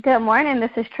Good morning.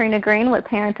 This is Trina Green with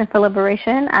Parenting for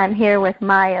Liberation. I'm here with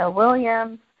Maya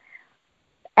Williams,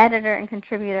 editor and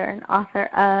contributor and author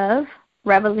of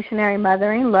Revolutionary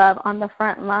Mothering, Love on the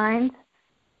Front Lines.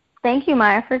 Thank you,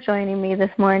 Maya, for joining me this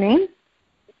morning.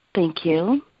 Thank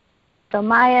you. So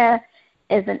Maya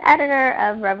is an editor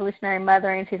of Revolutionary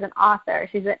Mothering. She's an author.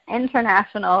 She's an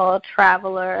international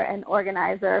traveler and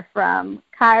organizer from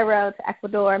Cairo to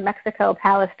Ecuador, Mexico,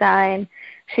 Palestine.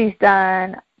 She's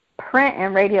done print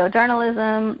and radio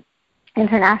journalism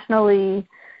internationally.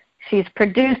 She's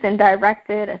produced and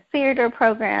directed a theater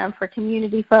program for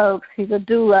community folks. She's a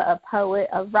doula, a poet,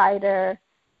 a writer,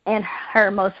 and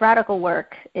her most radical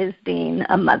work is being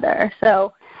a mother.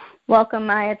 So welcome,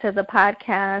 Maya, to the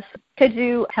podcast. Could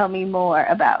you tell me more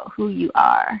about who you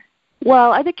are?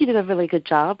 Well, I think you did a really good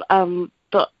job.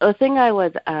 The thing I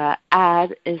would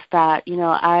add is that,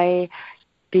 I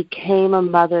became a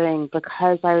mothering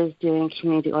because I was doing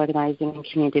community organizing and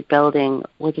community building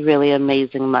with really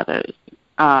amazing mothers.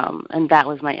 And that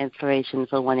was my inspiration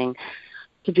for wanting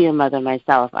to be a mother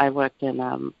myself. I worked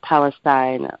in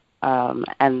Palestine,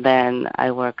 and then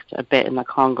I worked a bit in the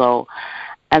Congo,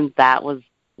 and that was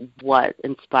what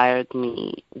inspired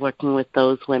me, working with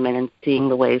those women and seeing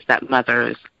the ways that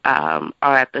mothers are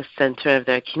at the center of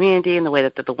their community and the way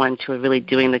that they're the ones who are really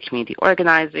doing the community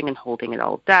organizing and holding it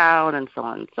all down and so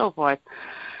on and so forth.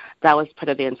 That was part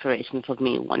of the inspiration for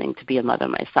me wanting to be a mother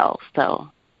myself.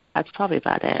 So that's probably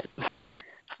about it.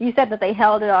 You said that they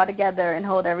held it all together and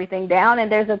hold everything down,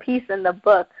 and there's a piece in the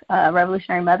book,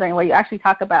 Revolutionary Mothering, where you actually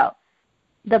talk about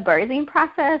the birthing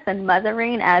process and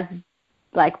mothering as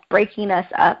like breaking us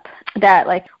up, that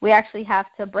like we actually have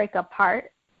to break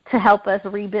apart to help us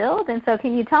rebuild. And so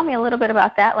can you tell me a little bit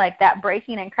about that, like that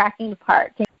breaking and cracking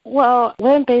part? Well,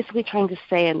 what I'm basically trying to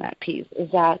say in that piece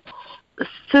is that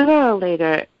sooner or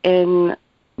later in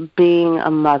being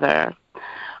a mother,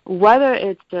 whether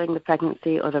it's during the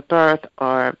pregnancy or the birth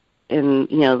or in,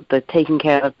 the taking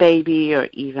care of a baby, or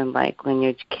even like when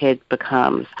your kid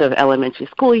becomes sort of elementary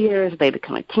school years, they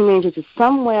become a teenager, just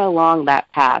somewhere along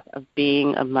that path of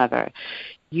being a mother,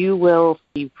 you will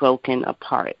be broken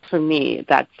apart. For me,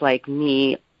 that's like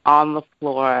me on the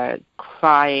floor,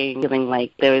 crying, feeling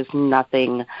like there is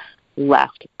nothing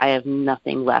left. I have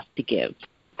nothing left to give.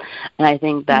 And I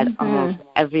think that almost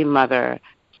every mother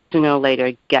sooner or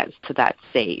later gets to that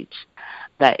stage,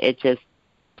 that it just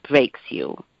breaks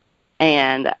you.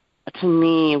 And to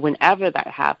me, whenever that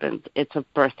happens, it's a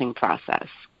birthing process.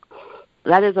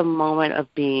 That is a moment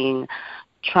of being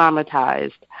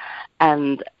traumatized,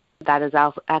 and that is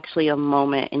actually a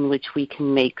moment in which we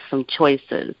can make some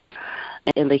choices.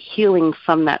 In the healing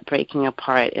from that breaking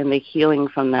apart, in the healing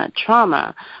from that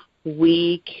trauma,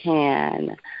 we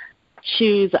can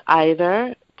choose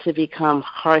either to become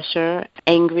harsher,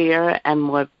 angrier, and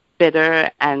more bitter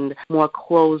and more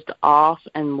closed off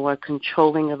and more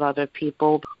controlling of other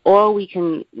people, or we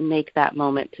can make that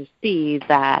moment to see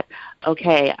that,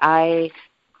 okay, I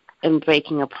am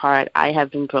breaking apart, I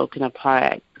have been broken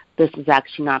apart. This is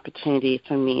actually an opportunity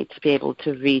for me to be able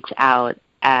to reach out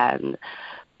and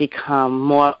become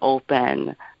more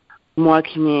open, more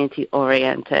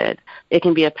community-oriented. It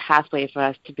can be a pathway for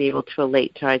us to be able to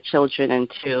relate to our children and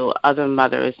to other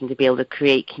mothers and to be able to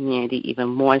create community even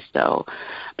more so,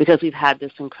 because we've had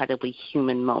this incredibly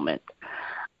human moment.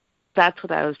 That's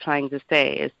what I was trying to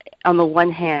say, is on the one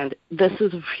hand, this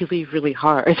is really, really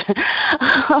hard.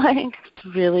 There's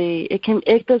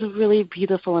really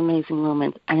beautiful, amazing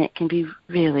moments, and it can be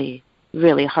really,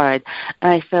 really hard.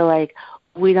 And I feel like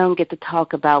we don't get to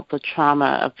talk about the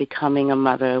trauma of becoming a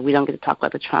mother. We don't get to talk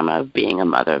about the trauma of being a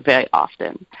mother very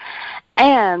often.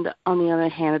 And on the other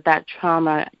hand, that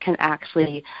trauma can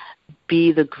actually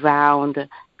be the ground,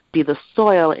 be the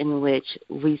soil in which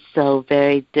we sow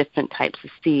very different types of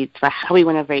seeds for how we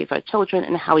want to raise our children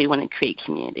and how we want to create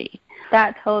community.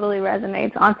 That totally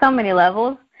resonates on so many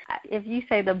levels. If you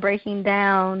say the breaking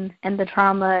down and the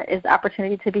trauma is the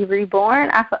opportunity to be reborn,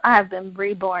 I have been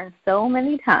reborn so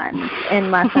many times,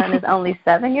 and my son is only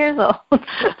 7 years old.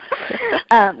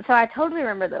 So I totally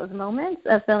remember those moments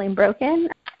of feeling broken.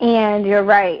 And you're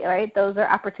right? Those are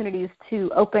opportunities to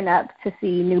open up to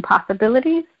see new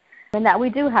possibilities, and that we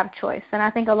do have choice. And I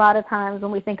think a lot of times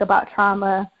when we think about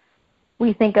trauma,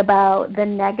 we think about the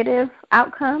negative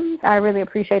outcomes. I really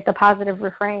appreciate the positive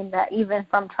refrain that even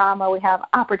from trauma, we have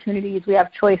opportunities, we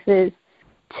have choices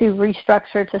to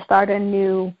restructure, to start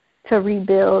anew, to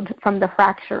rebuild from the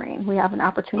fracturing. We have an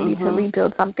opportunity to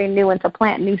rebuild something new and to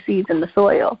plant new seeds in the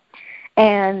soil.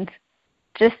 And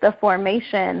just the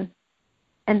formation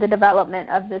and the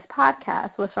development of this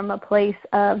podcast was from a place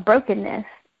of brokenness.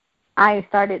 I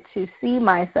started to see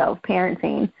myself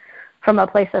parenting from a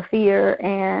place of fear,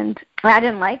 and I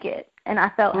didn't like it. And I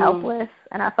felt helpless,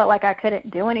 and I felt like I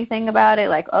couldn't do anything about it.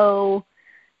 Like, oh,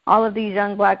 all of these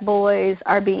young black boys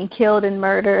are being killed and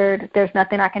murdered. There's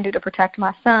nothing I can do to protect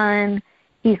my son.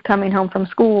 He's coming home from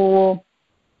school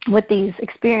with these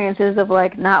experiences of,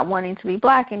 like, not wanting to be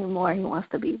black anymore. He wants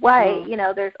to be white. You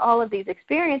know, there's all of these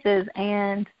experiences,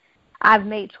 and I've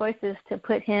made choices to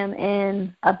put him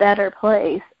in a better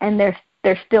place, and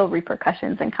there's still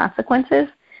repercussions and consequences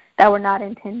that were not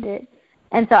intended.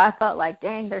 And so I felt like,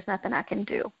 dang, there's nothing I can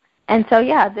do. And so,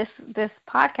 yeah, this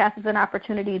podcast is an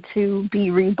opportunity to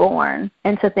be reborn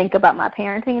and to think about my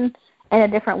parenting in a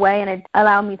different way, and it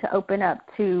allowed me to open up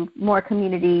to more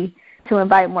community, to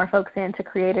invite more folks in, to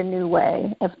create a new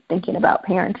way of thinking about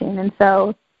parenting. And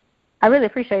so I really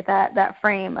appreciate that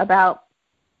frame about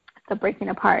the breaking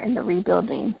apart and the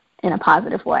rebuilding in a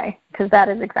positive way, because that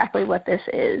is exactly what this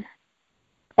is.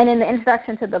 And in the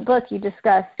introduction to the book, you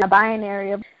discussed a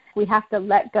binary of we have to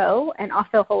let go and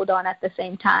also hold on at the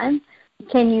same time.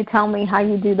 Can you tell me how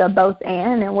you do the both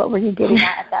and what were you getting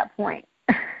at that point?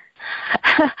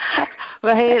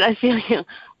 Right, I feel you.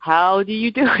 How do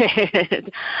you do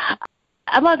it?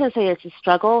 I'm not going to say it's a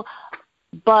struggle,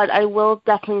 but I will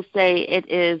definitely say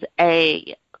it is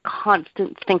a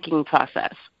constant thinking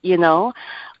process, you know?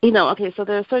 Okay, so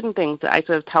there are certain things that I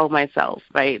sort of tell myself,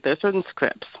 right? There are certain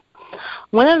scripts.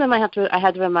 One of them I had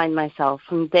to remind myself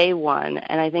from day one,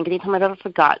 and I think anytime I've ever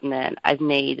forgotten it, I've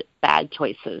made bad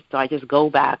choices, so I just go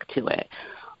back to it,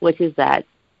 which is that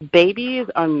babies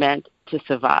are meant to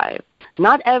survive.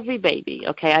 Not every baby,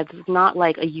 okay? It's not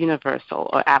like a universal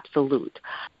or absolute.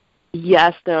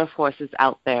 Yes, there are forces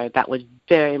out there that would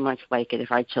very much like it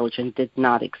if our children did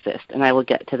not exist, and I will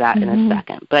get to that in a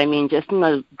second. But I mean, just on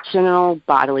a general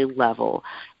bodily level,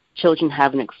 children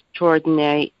have an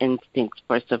extraordinary instinct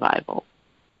for survival.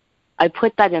 I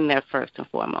put that in there first and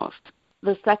foremost.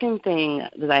 The second thing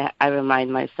that I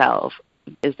remind myself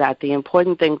is that the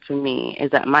important thing for me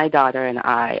is that my daughter and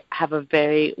I have a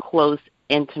very close,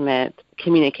 intimate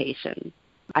communication.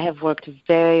 I have worked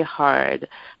very hard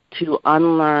to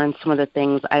unlearn some of the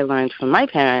things I learned from my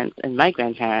parents and my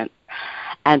grandparents,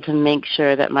 and to make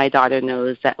sure that my daughter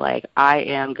knows that, like, I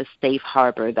am the safe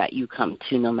harbor that you come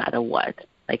to no matter what.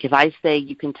 Like, if I say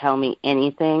you can tell me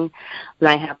anything, then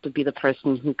I have to be the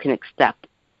person who can accept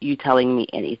you telling me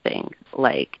anything.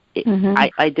 Like,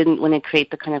 I didn't want to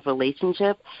create the kind of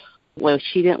relationship where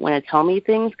she didn't want to tell me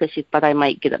things because she thought I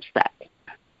might get upset,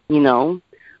 you know?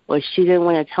 Or she didn't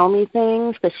want to tell me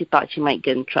things because she thought she might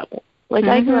get in trouble. Like,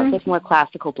 I grew up with more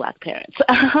classical black parents.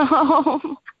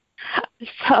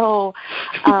 So,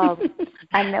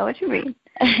 I know what you mean.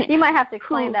 You might have to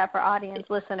explain that for audience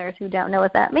listeners who don't know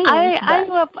what that means. I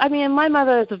grew up, my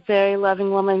mother is a very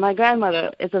loving woman. My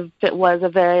grandmother was a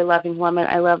very loving woman.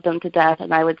 I loved them to death,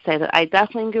 and I would say that I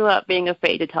definitely grew up being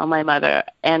afraid to tell my mother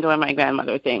and or my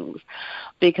grandmother things,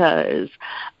 because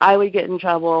I would get in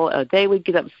trouble, or they would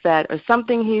get upset, or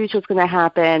something huge was going to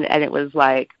happen, and it was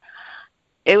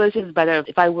just better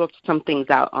if I worked some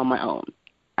things out on my own.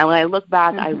 And when I look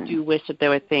back, I do wish that there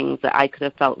were things that I could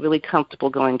have felt really comfortable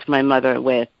going to my mother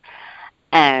with,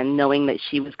 and knowing that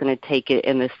she was going to take it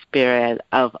in the spirit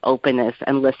of openness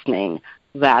and listening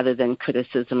rather than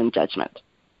criticism and judgment.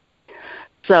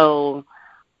 So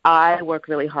I work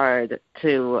really hard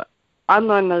to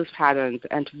unlearn those patterns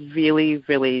and to really,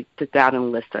 really sit down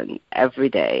and listen every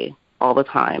day, all the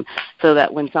time, so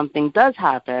that when something does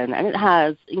happen, and it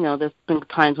has, there's been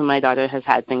times when my daughter has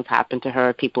had things happen to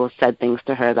her, people have said things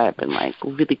to her that have been, like,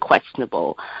 really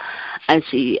questionable, and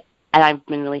I've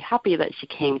been really happy that she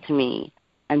came to me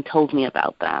and told me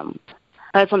about them.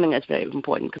 That's something that's very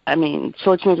important.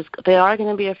 Children they are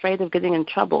going to be afraid of getting in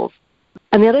trouble.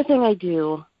 And the other thing I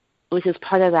do, which is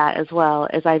part of that as well,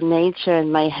 is I've made sure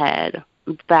in my head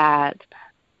that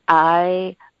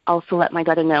I also let my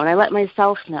daughter know, and I let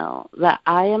myself know, that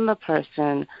I am the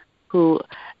person who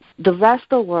the rest of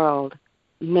the world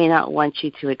may not want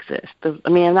you to exist. I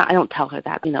don't tell her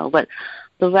that, but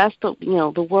the rest of,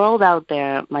 the world out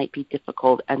there might be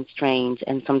difficult and strange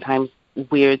and sometimes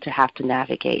weird to have to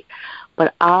navigate.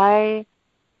 But I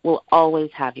will always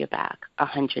have your back,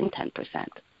 110%.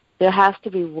 There has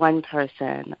to be one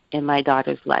person in my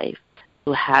daughter's life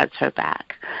who has her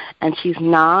back. And she's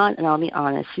not, and I'll be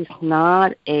honest, she's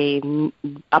not a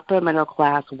upper middle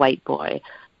class white boy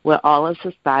where all of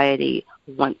society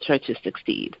wants her to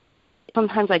succeed.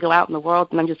 Sometimes I go out in the world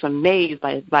and I'm just amazed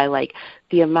by like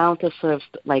the amount of sort of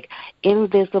like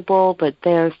invisible but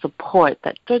there support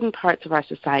that certain parts of our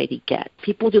society get.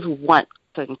 People just want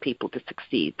certain people to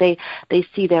succeed. They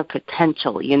see their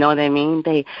potential, you know what I mean?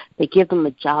 They give them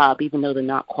a job even though they're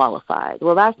not qualified.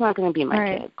 Well, that's not going to be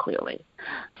my kid, clearly.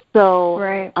 So,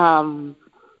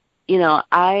 you know,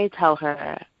 I tell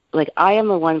her, like, I am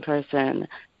the one person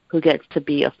who gets to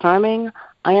be affirming.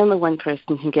 I am the one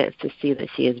person who gets to see that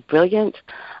she is brilliant.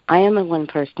 I am the one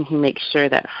person who makes sure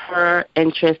that her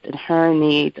interests and her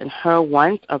needs and her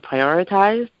wants are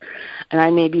prioritized. And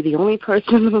I may be the only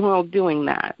person in the world doing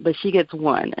that, but she gets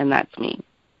one, and that's me.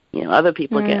 You know, other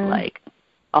people get, like,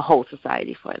 a whole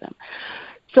society for them.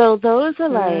 So those are,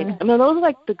 like, I mean, those are,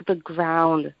 like, the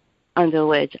ground under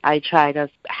which I try to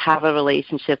have a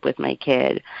relationship with my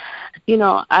kid. You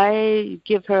know, I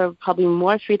give her probably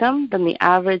more freedom than the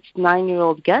average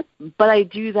 9-year-old gets, but I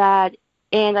do that,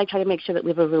 and I try to make sure that we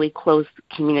have a really close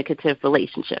communicative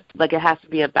relationship. Like, it has to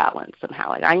be a balance somehow.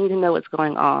 Like, I need to know what's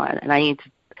going on, and I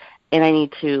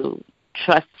need to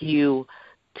trust you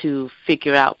to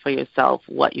figure out for yourself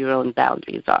what your own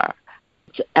boundaries are.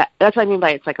 That's what I mean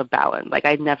by it's like a balance. Like,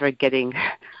 I'm never getting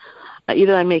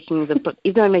either I'm making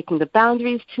the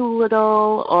boundaries too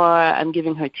little, or I'm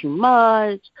giving her too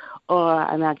much, or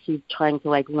I'm actually trying to,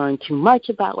 like, learn too much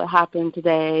about what happened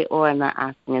today, or I'm not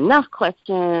asking enough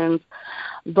questions.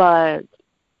 But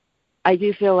I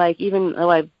do feel like even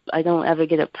though I don't ever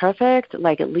get it perfect,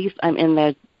 like, at least I'm in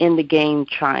the game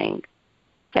trying.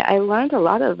 I learned a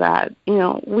lot of that. You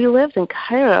know, we lived in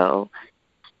Cairo.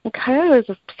 And Cairo is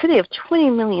a city of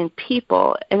 20 million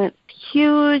people, and it's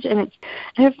huge, and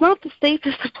it's not the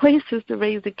safest of places to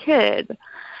raise a kid.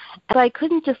 And I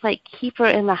couldn't just, like, keep her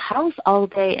in the house all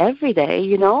day, every day,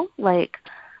 you know? Like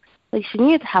she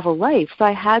needed to have a life. So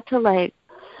I had to, like,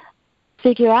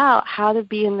 figure out how to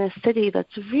be in this city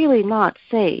that's really not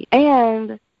safe,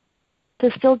 and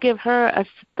to still give her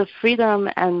the freedom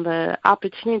and the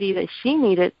opportunity that she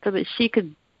needed so that she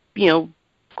could, you know,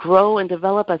 grow and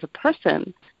develop as a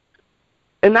person.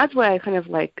 And that's why I kind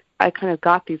of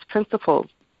got these principles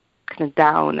kind of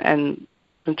down, and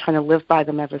I'm trying to live by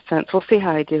them ever since. We'll see how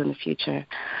I do in the future.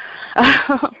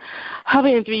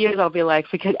 Probably in 3 years I'll be like,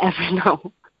 forget ever,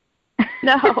 no.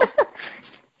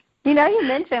 You know, you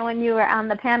mentioned when you were on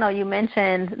the panel, you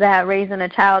mentioned that raising a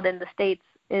child in the States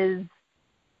is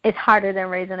harder than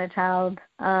raising a child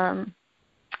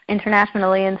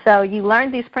internationally. And so you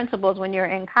learned these principles when you were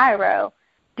in Cairo.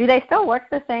 Do they still work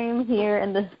the same here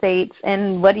in the States?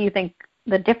 And what do you think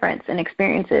the difference in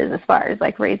experiences as far as,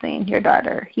 like, raising your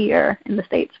daughter here in the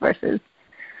States versus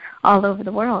all over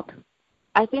the world?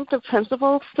 I think the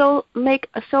principles still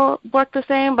work the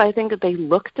same, but I think that they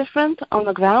look different on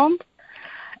the ground.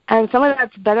 And some of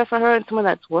that's better for her and some of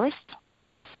that's worse.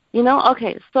 You know?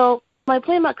 Okay, so my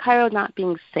point about Cairo not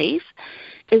being safe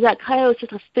is that Cairo is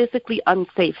just a physically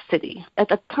unsafe city. At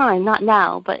the time, not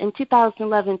now, but in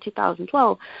 2011,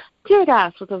 2012, tear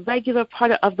gas was a regular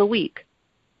part of the week.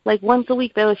 Like, once a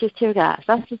week there was just tear gas.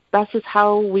 That's just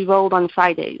how we rolled on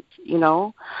Fridays, you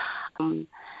know?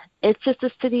 It's just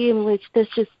a city in which there's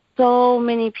just so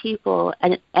many people,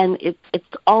 and it's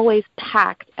always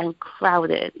packed and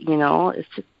crowded, you know? It's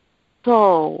just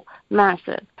so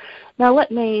massive. Now, what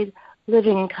made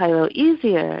living in Cairo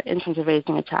easier in terms of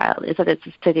raising a child is that it's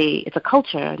a city, it's a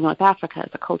culture, North Africa is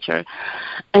a culture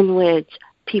in which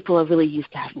people are really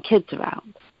used to having kids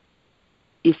around,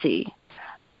 you see.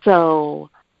 So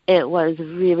it was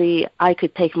really, I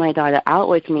could take my daughter out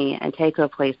with me and take her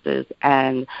places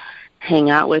and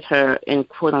hang out with her in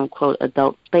quote-unquote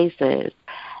adult spaces,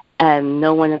 and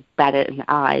no one batted an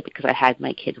eye because I had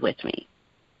my kid with me.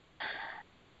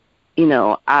 You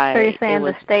know, So you're saying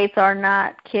the States are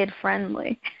not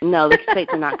kid-friendly? No, the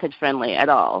States are not kid-friendly at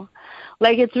all.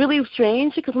 Like, it's really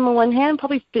strange because on the one hand,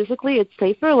 probably physically it's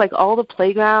safer. Like, all the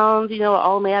playgrounds, you know, are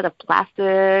all made out of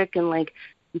plastic, and, like,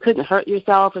 you couldn't hurt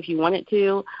yourself if you wanted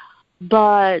to.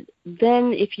 But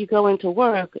then if you go into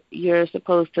work, you're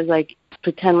supposed to, like,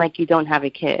 pretend like you don't have a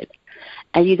kid.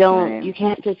 And you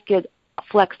can't just get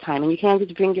flex time, and you can't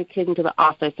just bring your kid into the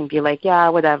office and be like, yeah,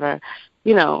 whatever.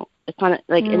 You know, it's not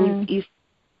like, and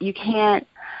you can't,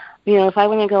 you know, if I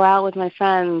want to go out with my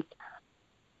friends,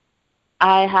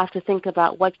 I have to think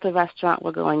about what's the restaurant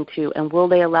we're going to, and will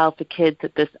they allow the kids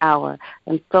at this hour,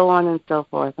 and so on and so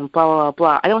forth, and blah, blah,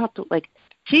 blah. I don't have to, like,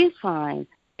 she's fine.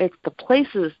 It's the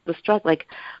places, like,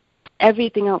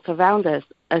 everything else around us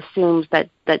assumes that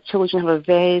children have a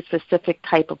very specific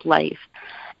type of life,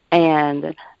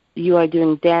 and you are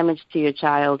doing damage to your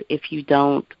child if you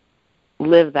don't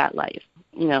live that life,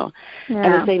 you know. Yeah.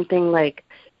 And the same thing, like,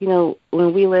 you know,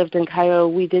 when we lived in Cairo,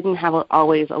 we didn't have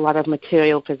always a lot of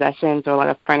material possessions or a lot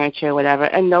of furniture or whatever,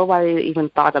 and nobody even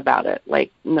thought about it.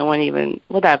 Like, no one even,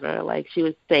 whatever. Like, she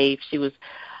was safe. She was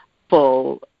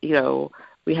full, you know.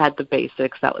 We had the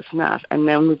basics. That was enough. And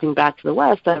then moving back to the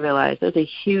West, I realized there's a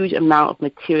huge amount of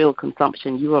material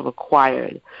consumption you are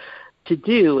required to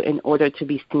do in order to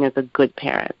be seen as a good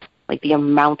parent. Like the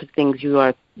amount of things you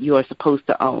are supposed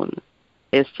to own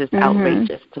is just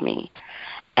outrageous to me.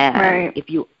 And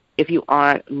if you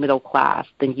aren't middle class,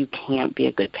 then you can't be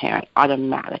a good parent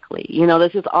automatically.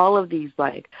 There's just all of these,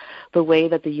 like, the way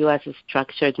that the U.S. is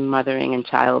structured mothering and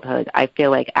childhood, I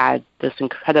feel like adds this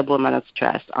incredible amount of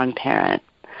stress on parents.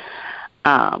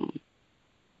 I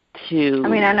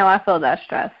know I feel that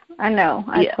stress.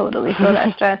 I totally feel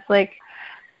that stress. Like,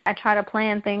 I try to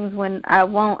plan things when I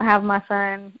won't have my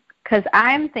son, because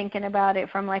I'm thinking about it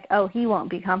from like, oh, he won't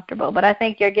be comfortable. But I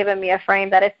think you're giving me a frame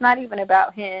that it's not even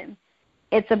about him.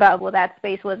 It's about, well, that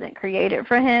space wasn't created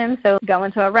for him. So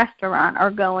going to a restaurant or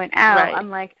going out, right. I'm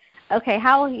like, okay,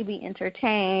 how will he be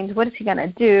entertained? What is he going to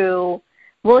do?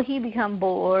 Will he become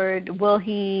bored? Will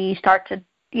he start to,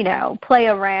 play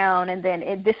around? And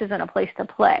then this isn't a place to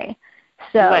play.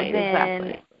 So right, then,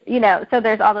 exactly. So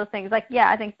there's all those things. Like,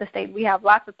 I think the state, we have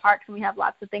lots of parks and we have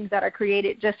lots of things that are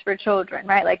created just for children,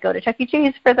 right? Like go to Chuck E.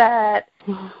 Cheese for that,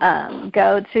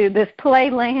 go to this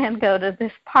playland, go to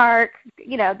this park.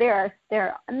 There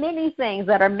are many things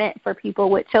that are meant for people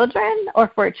with children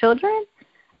or for children,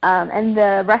 and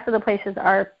the rest of the places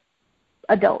are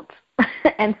adults.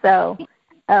 And so,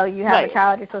 you have a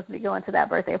child, you're supposed to be going to that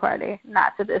birthday party,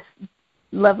 not to this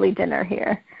lovely dinner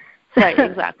here. Right,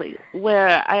 exactly.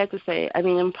 Where I have to say,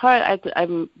 in part, I've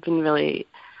been really,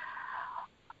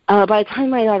 by the time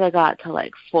my daughter got to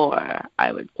like 4,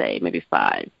 I would say, maybe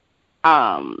 5,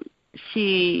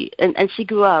 she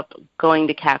grew up going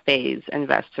to cafes and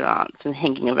restaurants and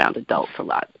hanging around adults a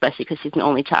lot, especially because she's an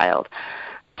only child.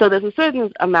 So there's a certain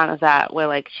amount of that where,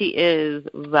 like, she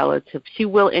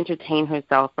will entertain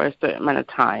herself for a certain amount of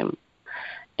time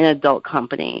in adult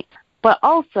company. But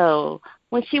also,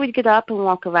 when she would get up and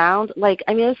walk around,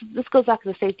 this goes back to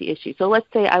the safety issue. So let's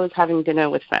say I was having dinner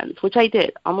with friends, which I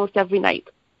did almost every night,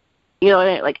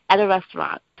 like at a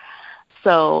restaurant.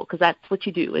 So, because that's what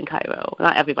you do in Cairo.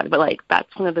 Not everybody, but like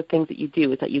that's one of the things that you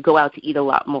do is that you go out to eat a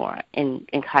lot more in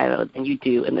Cairo than you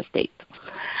do in the States.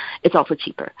 It's also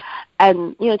cheaper.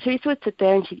 And, Teresa would sit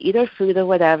there and she'd eat her food or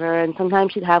whatever, and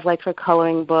sometimes she'd have, like, her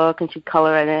coloring book and she'd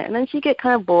color in it, and then she'd get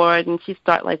kind of bored and she'd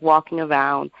start, like, walking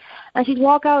around. And she'd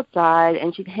walk outside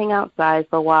and she'd hang outside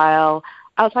for a while,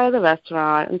 outside of the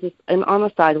restaurant and on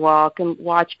the sidewalk and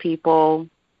watch people.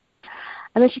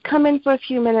 And then she'd come in for a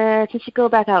few minutes and she'd go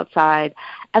back outside.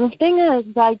 And the thing is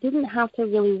that I didn't have to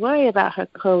really worry about her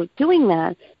doing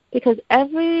that because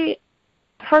every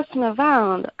person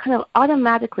around kind of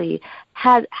automatically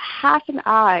had half an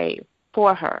eye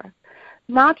for her.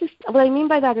 Not just, what I mean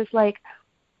by that is, like,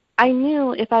 I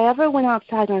knew if I ever went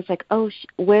outside and I was like, oh,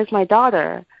 where's my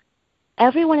daughter?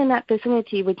 Everyone in that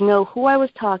vicinity would know who I was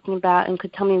talking about and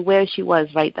could tell me where she was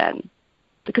right then.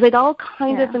 Because they'd all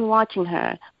kind of been watching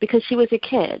her because she was a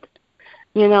kid,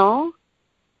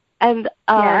 And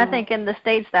I think in the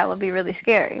States that would be really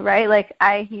scary, right? Like,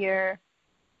 I hear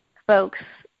the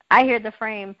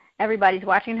frame, everybody's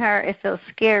watching her, it feels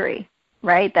scary,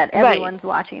 right? That everyone's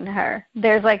watching her.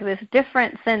 There's like this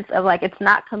different sense of like it's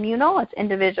not communal, it's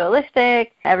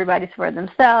individualistic, everybody's for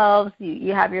themselves,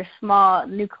 you have your small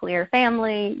nuclear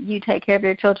family, you take care of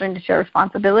your children, it's your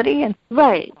responsibility.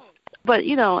 Right. But,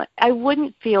 I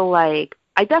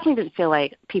definitely didn't feel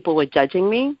like people were judging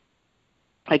me,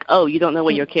 like, oh, you don't know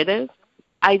where your kid is?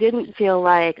 I didn't feel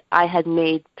like I had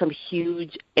made some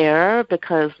huge error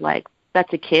because, like,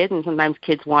 that's a kid, and sometimes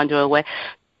kids wander away.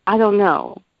 I don't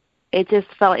know. It just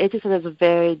was a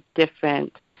very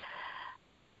different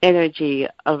energy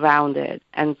around it.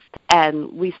 And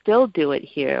we still do it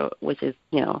here, which is,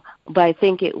 but I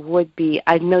think it would be,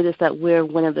 I've noticed that we're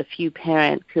one of the few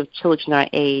parents who have children our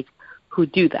age who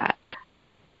do that,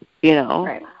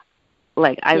 Right.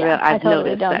 Like, I've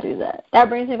totally noticed don't do that. That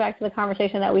brings me back to the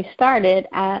conversation that we started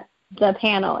at the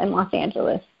panel in Los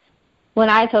Angeles. When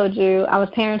I told you I was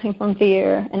parenting from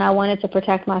fear and I wanted to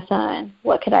protect my son,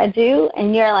 what could I do?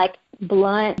 And your, like,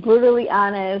 blunt, brutally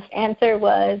honest answer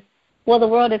was, well, the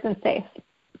world isn't safe.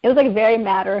 It was, like, very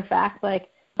matter of fact, like,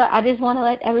 but I just want to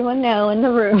let everyone know in the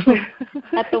room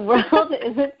that the world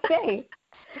isn't safe.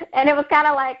 And it was kind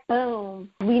of like, boom,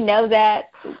 we know that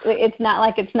it's not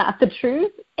like it's not the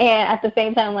truth. And at the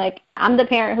same time, like, I'm the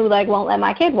parent who, like, won't let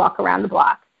my kid walk around the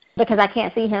block because I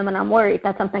can't see him and I'm worried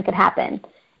that something could happen.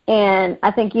 And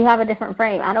I think you have a different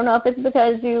frame. I don't know if it's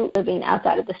because you are being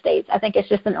outside of the States. I think it's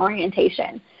just an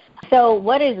orientation. So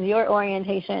what is your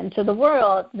orientation to the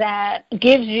world that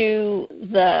gives you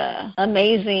the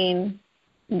amazing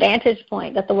vantage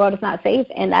point that the world is not safe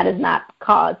and that does not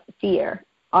cause fear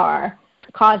or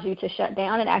cause you to shut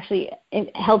down.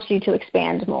 It helps you to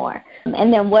expand more.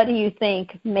 And then what do you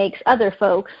think makes other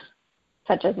folks,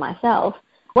 such as myself,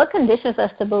 what conditions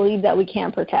us to believe that we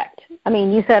can protect? I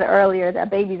mean, you said earlier that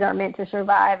babies are meant to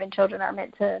survive and children are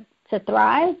meant to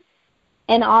thrive.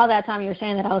 And all that time you were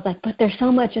saying that, I was like, but there's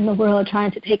so much in the world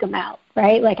trying to take them out,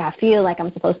 right? Like, I feel like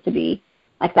I'm supposed to be,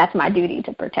 like, that's my duty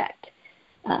to protect.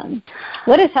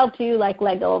 What has helped you, like,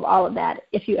 let go of all of that,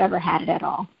 if you ever had it at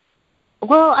all?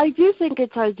 Well, I do think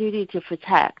it's our duty to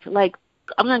protect. Like,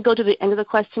 I'm going to go to the end of the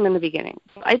question in the beginning.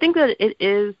 I think that it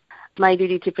is my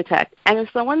duty to protect. And if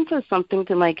someone says something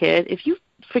to my kid, if you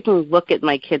freaking look at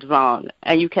my kid wrong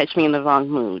and you catch me in the wrong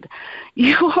mood,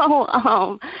 you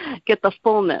will get the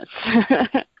fullness.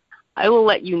 I will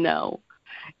let you know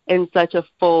in such a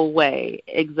full way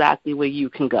exactly where you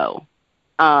can go.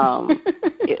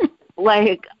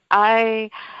 Like, I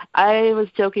was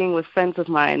joking with friends of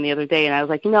mine the other day, and I was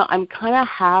like, I'm kind of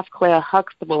half Claire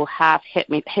Huxtable, half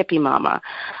hippie mama.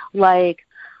 Like,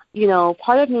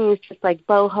 part of me is just like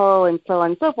boho and so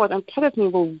on and so forth, and part of me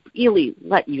will really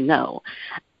let you know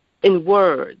in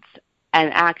words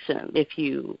and action if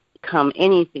you come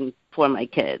anything for my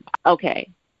kids. Okay,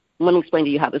 let me explain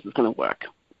to you how this is going to work.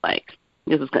 Like,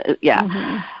 this is going to, yeah.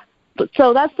 Mm-hmm. But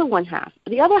so that's the one half.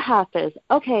 The other half is,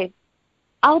 okay,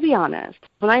 I'll be honest.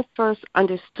 When I first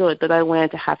understood that I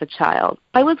wanted to have a child,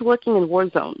 I was working in war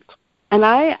zones, and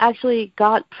I actually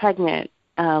got pregnant.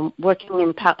 I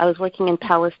was working in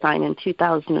Palestine in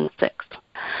 2006,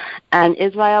 and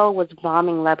Israel was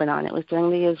bombing Lebanon. It was during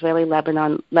the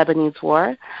Israeli-Lebanese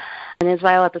war, and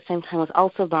Israel at the same time was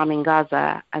also bombing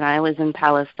Gaza, and I was in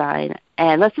Palestine.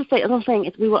 And let's just say,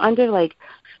 we were under like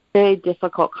very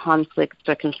difficult conflict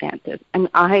circumstances, and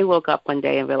I woke up one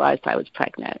day and realized I was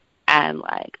pregnant. And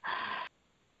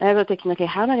I was thinking, okay,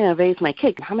 how am I going to raise my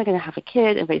kid? How am I going to have a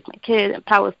kid and raise my kid in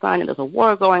Palestine? And there's a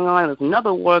war going on, and there's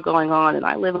another war going on, and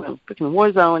I live in a freaking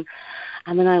war zone.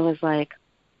 And then I was like,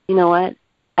 you know what?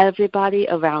 Everybody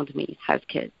around me has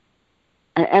kids,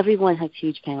 and everyone has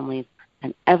huge families,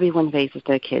 and everyone raises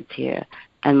their kids here.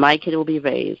 And my kid will be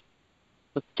raised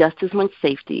with just as much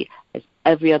safety as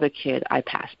every other kid I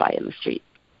pass by in the street.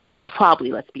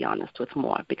 Probably, let's be honest, with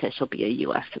more, because she'll be a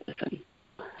U.S. citizen.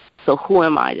 So who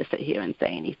am I to sit here and say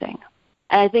anything?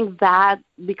 And I think that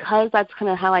because that's kind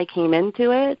of how I came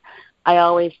into it, I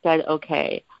always said,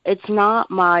 okay, it's not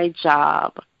my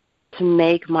job to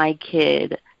make my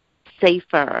kid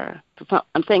safer.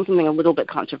 I'm saying something a little bit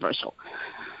controversial.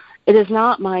 It is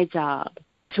not my job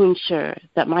to ensure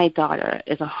that my daughter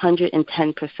is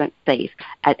 110% safe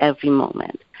at every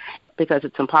moment, because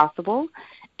it's impossible.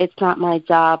 It's not my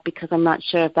job because I'm not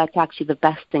sure if that's actually the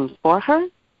best thing for her.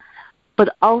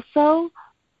 But also,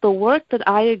 the work that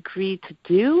I agreed to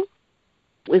do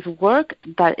is work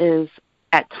that is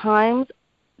at times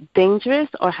dangerous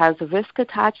or has a risk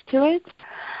attached to it.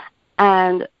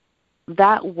 And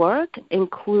that work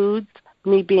includes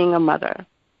me being a mother.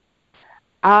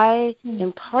 I,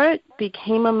 in part,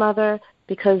 became a mother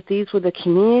because these were the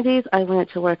communities I wanted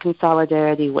to work in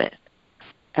solidarity with.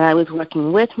 And I was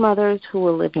working with mothers who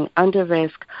were living under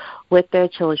risk with their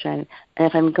children. And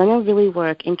if I'm going to really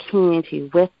work in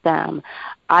community with them,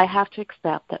 I have to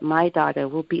accept that my daughter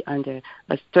will be under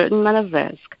a certain amount of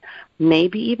risk,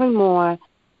 maybe even more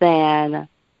than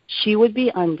she would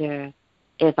be under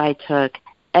if I took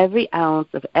every ounce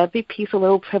of every piece of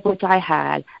little privilege I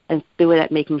had and threw it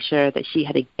at making sure that she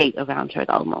had a gate around her at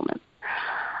all moments.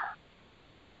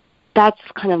 That's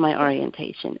kind of my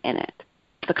orientation in it.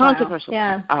 The controversial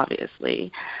part,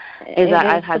 obviously, is that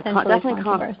I've had definitely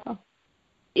controversial.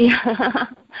 Yeah,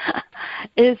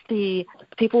 is the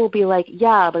people will be like,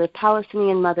 yeah, but if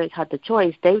Palestinian mothers had the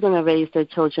choice, they were going to raise their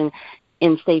children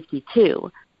in safety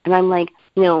too. And I'm like,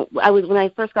 when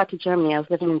I first got to Germany, I was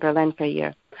living in Berlin for a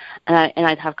year, and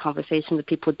I'd have conversations with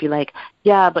people would be like,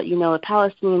 yeah, but if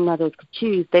Palestinian mothers could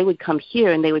choose, they would come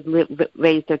here and they would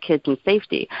raise their kids in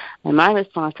safety. And my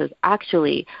response is,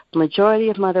 actually, the majority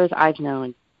of mothers I've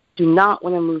known do not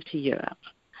want to move to Europe.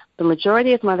 The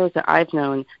majority of mothers that I've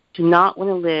known do not want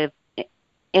to live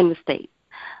in the States.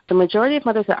 The majority of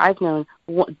mothers that I've known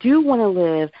do want to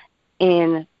live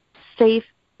in safe,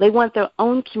 they want their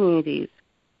own communities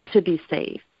to be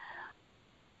safe.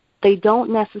 They don't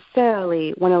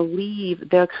necessarily want to leave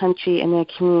their country and their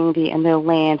community and their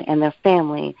land and their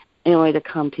family in order to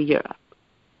come to Europe.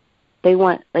 They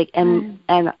want,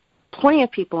 and plenty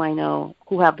of people I know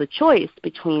who have the choice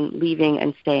between leaving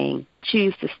and staying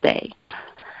choose to stay,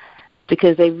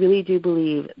 because they really do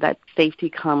believe that safety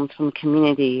comes from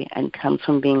community and comes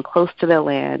from being close to their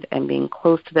land and being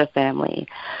close to their family,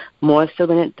 more so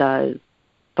than it does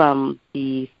from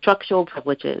the structural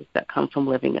privileges that come from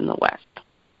living in the West.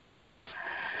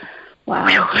 Wow,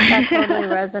 that totally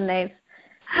resonates.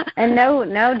 And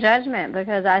no judgment,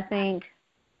 because I think,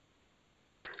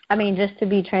 just to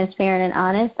be transparent and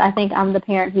honest, I think I'm the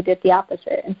parent who did the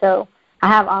opposite. And so I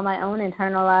have all my own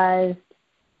internalized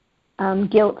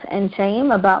guilt and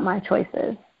shame about my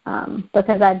choices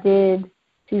because I did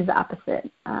choose the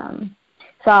opposite.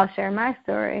 So I'll share my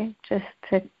story just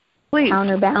to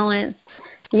counterbalance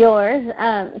yours.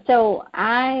 So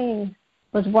I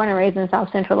was born and raised in South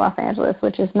Central Los Angeles,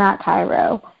 which is not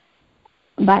Cairo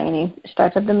by any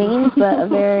stretch of the means, but a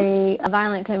very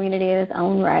violent community in its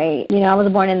own right. I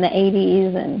was born in the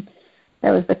 80s, and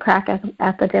there was the crack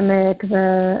epidemic,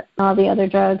 all the other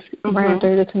drugs ran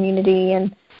through the community,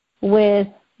 and with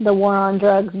the war on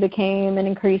drugs became an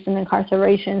increase in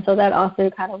incarceration, so that also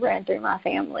kind of ran through my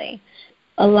family.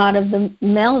 A lot of the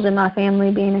males in my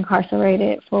family being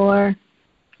incarcerated for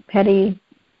petty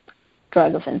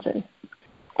drug offenses.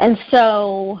 And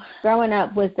so growing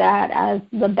up with that as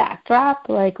the backdrop,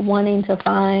 like wanting to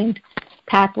find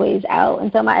pathways out.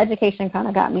 And so my education kind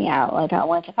of got me out. Like I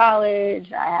went to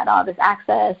college. I had all this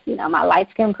access. My light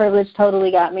skin privilege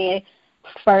totally got me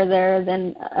further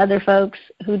than other folks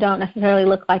who don't necessarily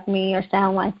look like me or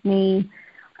sound like me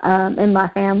in my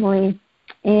family.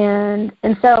 And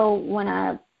so when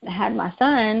I had my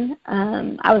son,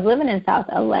 I was living in South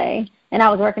LA, and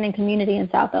I was working in community in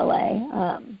South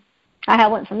LA. I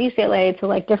went from UCLA to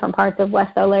like different parts of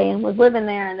West LA and was living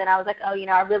there, and then I was like,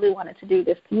 I really wanted to do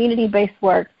this community-based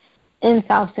work in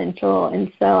South Central,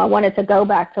 and so I wanted to go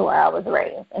back to where I was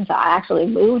raised. And so I actually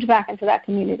moved back into that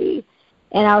community,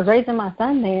 and I was raising my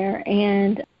son there,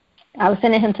 and I was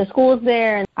sending him to schools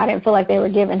there, and I didn't feel like they were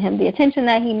giving him the attention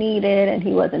that he needed, and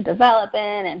he wasn't developing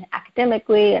and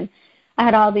academically, and I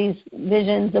had all these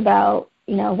visions about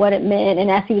what it meant. And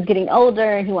as he was getting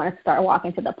older and he wanted to start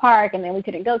walking to the park, and then we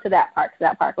couldn't go to that park because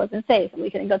that park wasn't safe, and we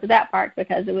couldn't go to that park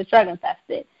because it was drug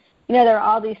infested. There were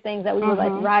all these things that we would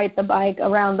like ride the bike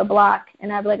around the block,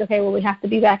 and I'd be like, okay, well, we have to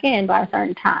be back in by a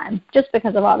certain time just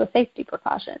because of all the safety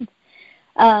precautions.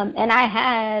 And I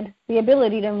had the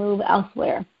ability to move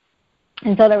elsewhere.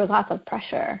 And so there was lots of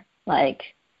pressure, like,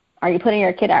 are you putting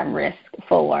your kid at risk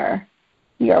for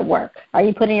your work? Are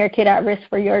you putting your kid at risk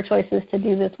for your choices to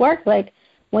do this work? Like,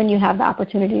 when you have the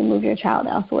opportunity to move your child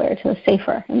elsewhere to a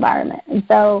safer environment. And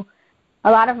so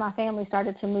a lot of my family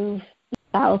started to move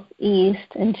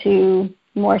southeast into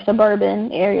more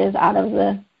suburban areas out of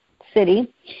the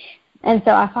city. And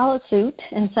so I followed suit.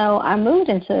 And so I moved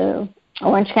into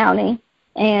Orange County.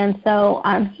 And so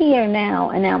I'm here now,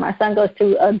 and now my son goes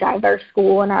to a diverse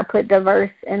school, and I put diverse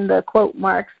in the quote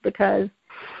marks because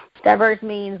diverse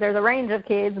means there's a range of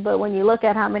kids, but when you look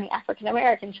at how many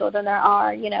African-American children there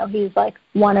are, he's like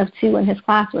one of two in his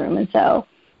classroom. And so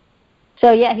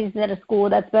yeah, he's at a school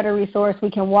that's better resourced.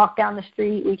 We can walk down the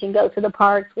street. We can go to the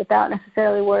parks without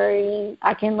necessarily worrying.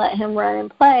 I can let him run and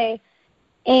play.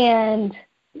 And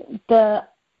the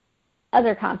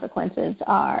other consequences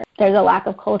are there's a lack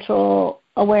of cultural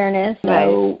awareness. Right.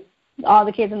 So all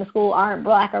the kids in the school aren't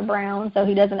black or brown, so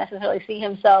he doesn't necessarily see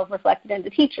himself reflected in the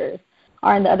teachers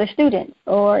or in the other students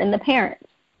or in the parents.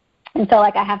 And so,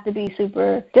 I have to be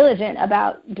super diligent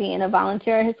about being a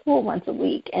volunteer at his school once a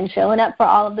week and showing up for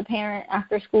all of the parent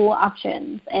after-school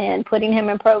options and putting him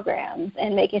in programs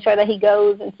and making sure that he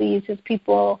goes and sees his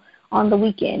people on the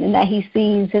weekend and that he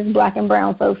sees his black and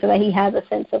brown folks so that he has a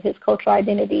sense of his cultural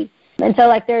identity. And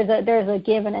so, there's a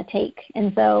give and a take.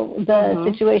 And so the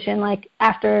situation,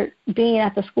 after being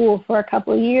at the school for a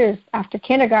couple of years, after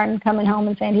kindergarten, coming home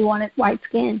and saying he wanted white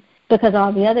skin because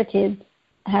all the other kids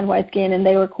had white skin and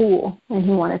they were cool and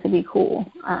he wanted to be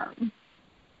cool.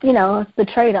 It's the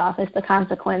trade-off. It's the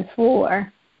consequence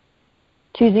for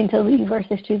choosing to leave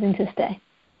versus choosing to stay.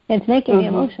 It's making me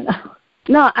emotional.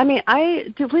 No,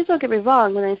 please don't get me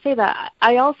wrong when I say that.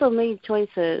 I also made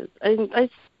choices. I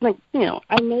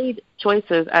made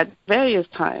choices at various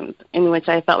times in which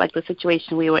I felt like the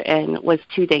situation we were in was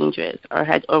too dangerous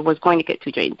or was going to get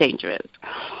too dangerous.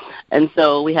 And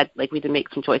so we had to make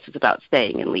some choices about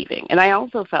staying and leaving. And I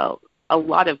also felt a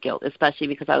lot of guilt, especially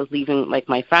because I was leaving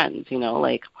my friends,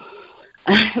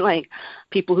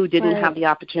 people who didn't have the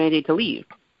opportunity to leave.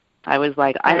 I was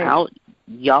like, I'm out.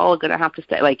 Y'all are going to have to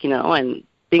stay, and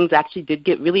things actually did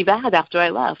get really bad after I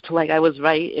left. I was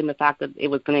right in the fact that it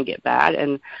was going to get bad,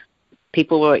 and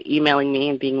people were emailing me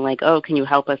and being like, oh, can you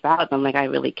help us out? And I'm like, I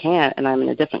really can't, and I'm in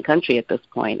a different country at this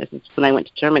point. This is when I went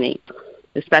to Germany,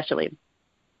 especially,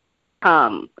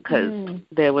 because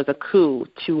there was a coup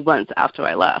 2 months after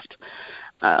I left,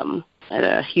 and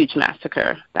a huge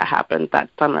massacre that happened that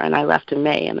summer, and I left in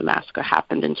May, and the massacre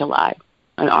happened in July.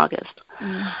 in August.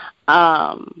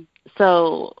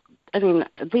 So, I mean,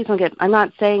 please don't get. I'm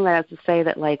not saying that as to say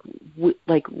that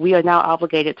we are now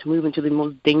obligated to move into the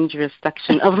most dangerous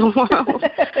section of the world.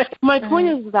 My point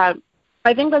is that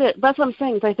I think that that's what I'm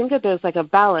saying. Is I think that there's like a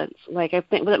balance. Like I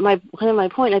think, but my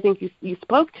point, I think you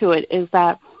spoke to it, is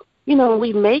that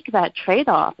we make that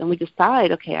trade-off and we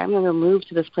decide, okay, I'm going to move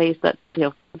to this place that's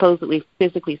supposedly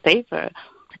physically safer,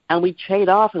 and we trade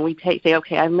off and we say,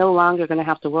 okay, I'm no longer going to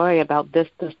have to worry about this,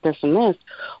 and this.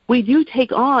 We do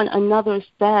take on another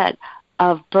set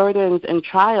of burdens and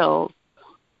trials,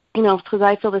 because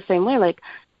I feel the same way. Like,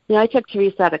 I took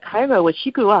Teresa out of Cairo, where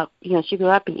she grew up. She grew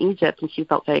up in Egypt, and she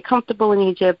felt very comfortable in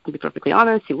Egypt. To be perfectly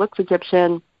honest, she looks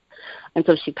Egyptian, and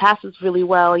so she passes really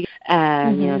well.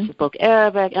 And she spoke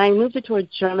Arabic. And I moved her to a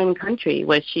German country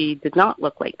where she did not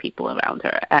look like people around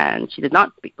her, and she did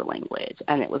not speak the language,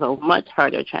 and it was a much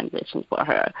harder transition for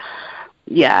her.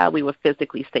 Yeah, we were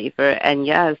physically safer, and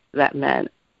yes, that meant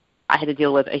I had to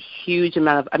deal with a huge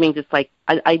amount of.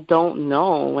 I don't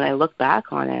know when I look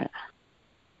back on it.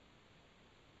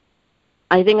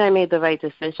 I think I made the right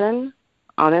decision,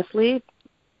 honestly,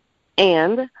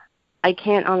 and I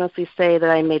can't honestly say that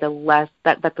I made that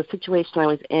the situation I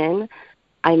was in,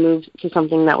 I moved to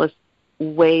something that was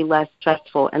way less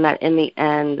stressful, and that in the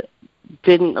end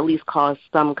didn't at least cause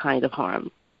some kind of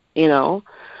harm, I was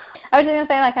just going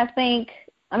to say,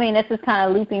 this is kind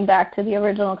of looping back to the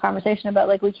original conversation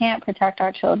about, we can't protect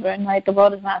our children, right? The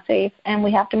world is not safe, and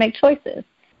we have to make choices.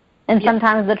 And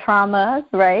sometimes the traumas,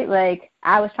 right?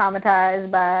 I was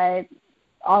traumatized by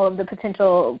all of the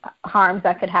potential harms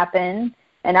that could happen,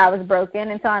 and I was broken,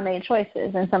 and so I made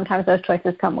choices. And sometimes those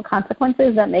choices come with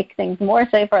consequences that make things more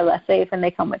safe or less safe, and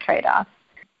they come with trade-offs.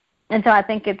 And so I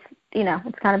think it's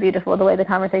kind of beautiful the way the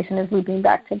conversation is looping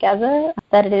back together,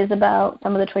 that it is about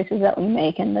some of the choices that we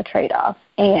make and the trade-offs.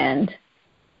 And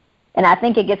I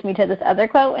think it gets me to this other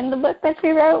quote in the book that she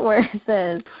wrote where it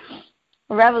says,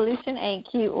 revolution ain't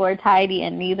cute or tidy,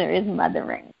 and neither is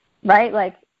mothering,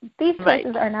 right? These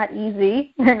choices are not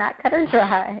easy. They're not cut or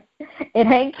dry. It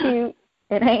ain't cute.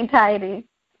 It ain't tidy.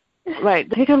 Right.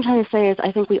 The thing I'm trying to say is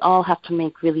I think we all have to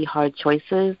make really hard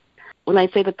choices. When I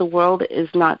say that the world is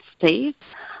not safe,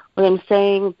 what I'm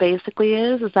saying basically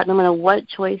is that no matter what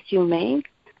choice you make,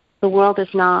 the world is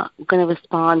not going to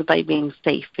respond by being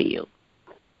safe for you.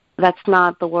 That's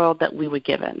not the world that we were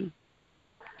given.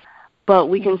 But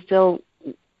we can still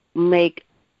make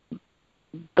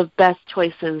the best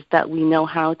choices that we know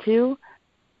how to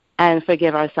and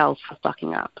forgive ourselves for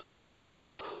fucking up.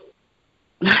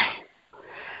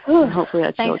 Hopefully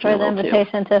that's Thanks for the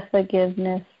invitation to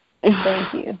forgiveness.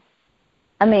 Thank you.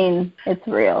 It's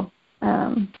real.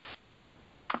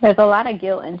 There's a lot of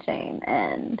guilt and shame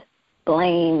and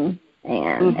blame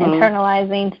and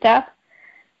internalizing stuff.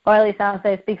 Or at least I'll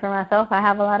say, speak for myself. I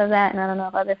have a lot of that, and I don't know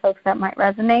if other folks that might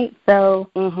resonate. So,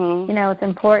 it's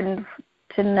important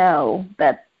to know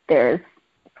that there's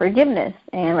forgiveness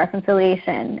and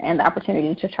reconciliation and the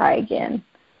opportunity to try again.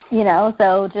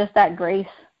 So just that grace,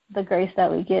 the grace that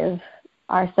we give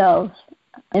ourselves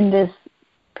in this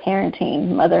parenting,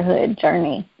 motherhood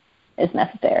journey is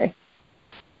necessary.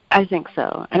 I think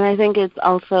so. And I think it's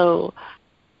also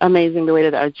amazing the way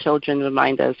that our children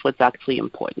remind us what's actually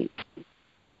important.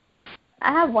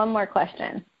 I have one more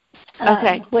question,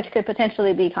 which could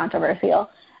potentially be controversial.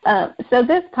 So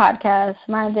this podcast,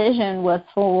 my vision was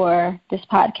for this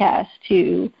podcast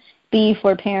to be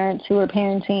for parents who are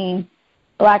parenting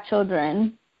Black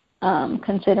children,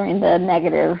 considering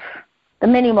the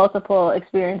many multiple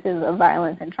experiences of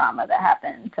violence and trauma that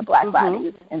happen to Black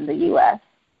bodies in the U.S.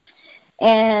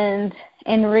 And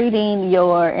in reading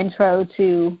your intro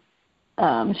to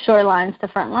Shorelines to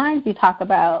Frontlines, you talk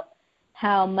about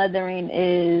how mothering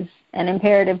is an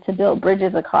imperative to build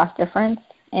bridges across difference,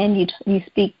 and you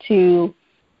speak to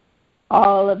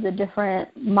all of the different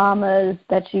mamas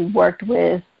that you've worked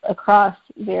with across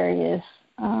various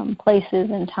places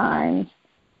and times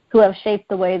who have shaped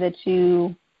the way that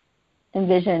you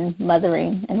envision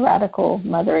mothering and radical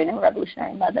mothering and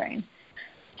revolutionary mothering.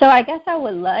 So I guess I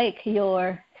would like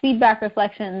your feedback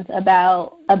reflections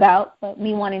about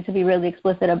me wanting to be really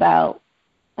explicit about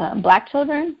Black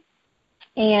children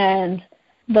and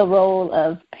the role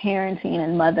of parenting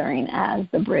and mothering as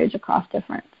the bridge across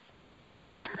difference.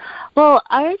 Well,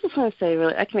 I just want to say,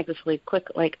 really, I can make this really quick.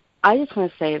 I just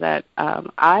want to say that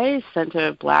I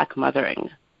center Black mothering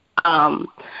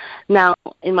now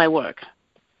in my work.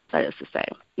 That is to say,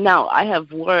 now I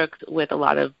have worked with a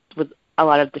lot of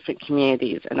different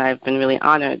communities, and I've been really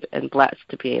honored and blessed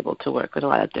to be able to work with a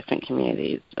lot of different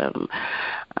communities,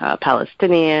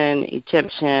 Palestinian,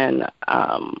 Egyptian,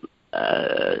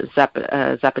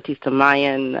 Zapatista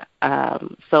Mayan,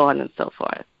 so on and so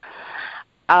forth.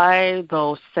 I,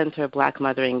 though, center Black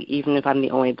mothering, even if I'm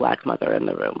the only Black mother in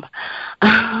the room.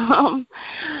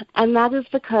 And that is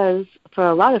because, for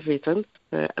a lot of reasons,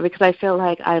 because I feel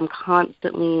like I'm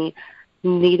constantly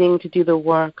needing to do the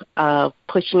work of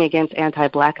pushing against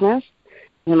anti-Blackness,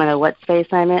 no matter what space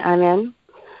I'm in,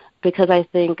 because I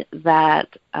think that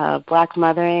Black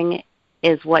mothering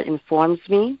is what informs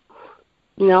me.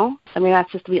 You know, I mean,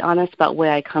 that's just to be honest about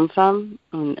where I come from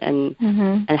and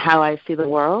how I see the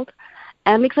world.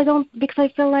 And because I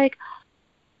feel like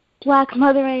Black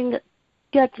mothering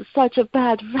gets such a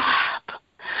bad rap.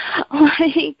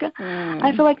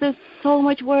 I feel like there's so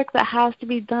much work that has to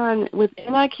be done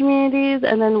within our communities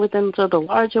and then within sort of the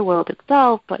larger world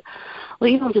itself, but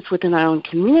even just within our own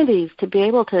communities to be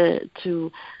able to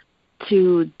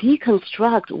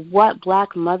deconstruct what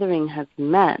Black mothering has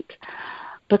meant.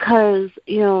 Because,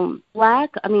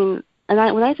 Black, when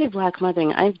I say Black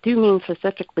mothering, I do mean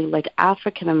specifically like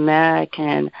African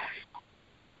American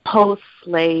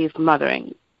post-slave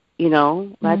mothering.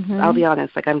 I'll be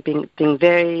honest, like I'm being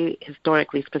very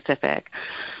historically specific,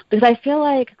 because I feel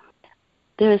like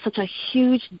there is such a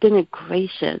huge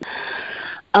denigration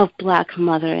of Black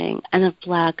mothering and of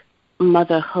Black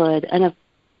motherhood and of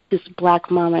just Black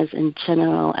mamas in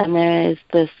general, and there is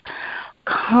this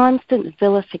constant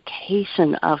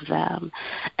vilification of them,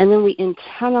 and then we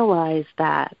internalize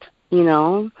that, and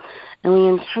we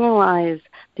internalize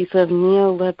these sort of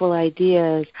neoliberal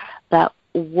ideas that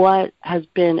what has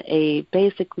been a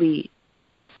basically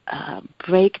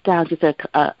breakdown, just a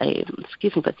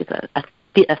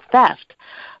theft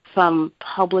from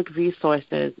public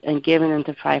resources and given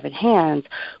into private hands,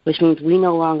 which means we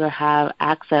no longer have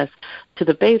access to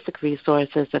the basic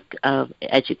resources of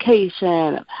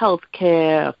education, of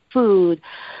healthcare, of food,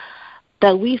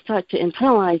 that we start to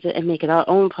internalize it and make it our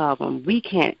own problem. We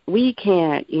can't,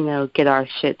 get our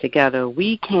shit together.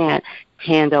 We can't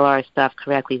handle our stuff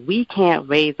correctly. We can't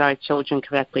raise our children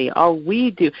correctly. All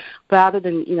we do, rather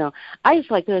than, I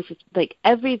just like there's just like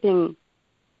everything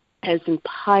has been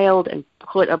piled and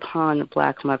put upon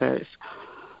Black mothers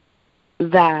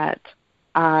that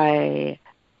I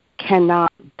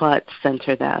cannot but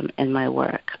center them in my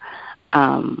work.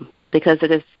 Because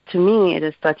it is, to me, it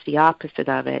is such the opposite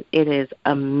of it. It is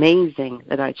amazing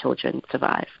that our children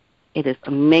survive. It is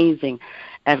amazing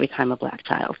every time a Black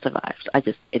child survives.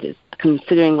 It is,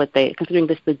 considering this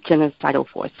the genocidal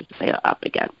forces they are up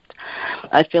against.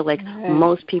 I feel like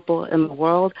most people in the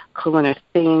world could learn a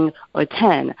thing or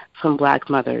 10 from Black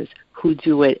mothers who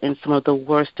do it in some of the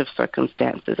worst of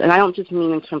circumstances. And I don't just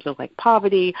mean in terms of like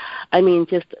poverty. I mean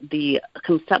just the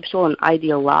conceptual and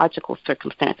ideological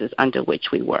circumstances under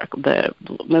which we work.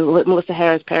 Melissa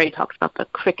Harris Perry talks about the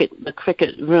cricket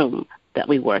room that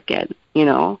we work in,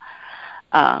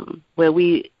 where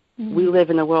we live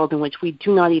in a world in which we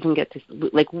do not even get to,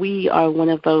 like, we are one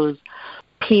of those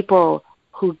people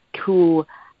who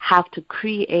have to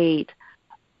create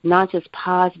not just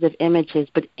positive images,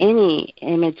 but any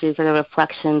images that are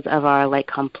reflections of our like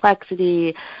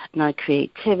complexity and our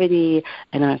creativity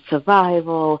and our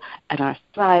survival and our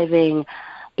thriving,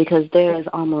 because there is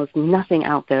almost nothing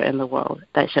out there in the world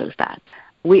that shows that.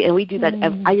 We do that.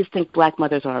 I just think Black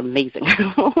mothers are amazing.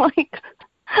 I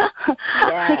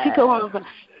could go on.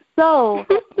 So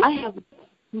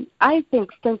I think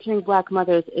centering Black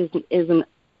mothers is an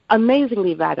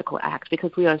amazingly radical act,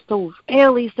 because we are so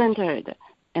rarely centered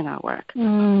in our work.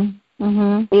 And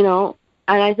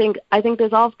I think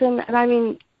there's often,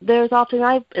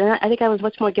 I think I was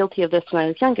much more guilty of this when I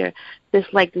was younger, this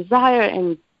like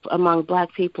desire among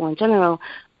Black people in general,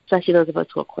 especially those of us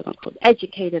who are quote unquote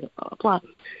educated, blah blah blah,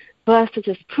 for us to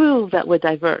just prove that we're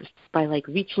diverse by like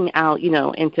reaching out,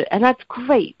 into, and that's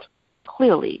great.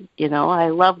 Clearly, I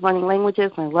love learning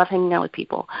languages and I love hanging out with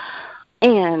people,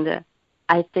 and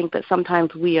I think that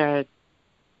sometimes we are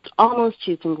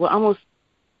we're almost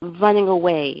running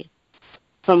away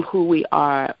from who we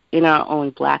are in our own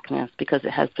Blackness, because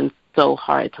it has been so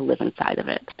hard to live inside of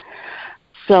it.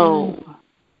 So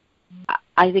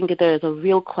I think that there is a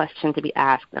real question to be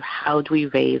asked of how do we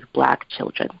raise Black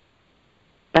children?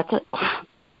 That's it.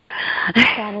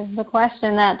 That is the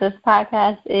question that this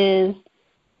podcast is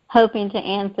hoping to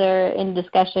answer in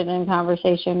discussion and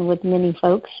conversation with many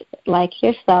folks like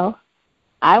yourself.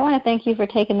 I want to thank you for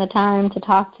taking the time to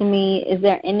talk to me. Is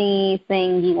there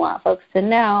anything you want folks to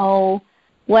know,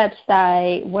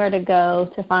 website, where to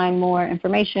go to find more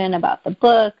information about the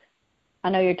book? I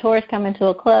know your tour is coming to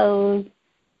a close,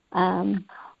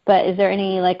 but is there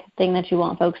any thing that you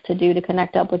want folks to do to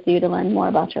connect up with you to learn more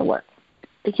about your work?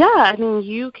 Yeah,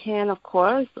 you can, of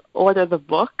course, order the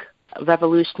book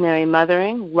Revolutionary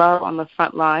Mothering, Love on the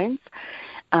Front Lines,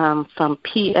 from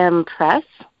PM Press,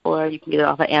 or you can get it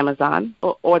off of Amazon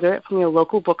or order it from your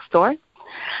local bookstore.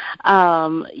 We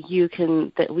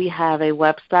have a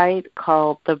website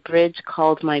called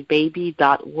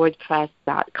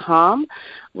thebridgecalledmybaby.wordpress.com,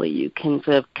 where you can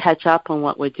sort of catch up on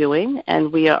what we're doing.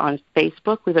 And we are on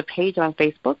Facebook. We have a page on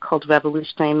Facebook called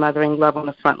Revolutionary Mothering, Love on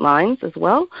the Front Lines as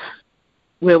well,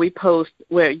 where we post,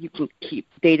 where you can keep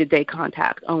day-to-day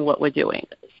contact on what we're doing.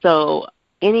 So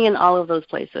any and all of those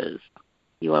places,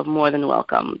 you are more than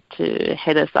welcome to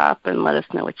hit us up and let us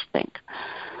know what you think.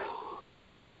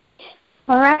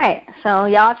 All right. So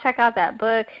y'all check out that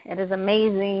book. It is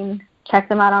amazing. Check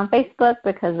them out on Facebook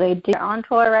because they're on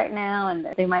tour right now, and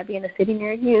they might be in a city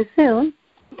near you soon.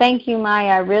 Thank you, Maya.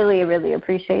 I really, really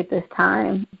appreciate this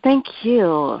time. Thank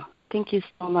you. Thank you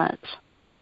so much.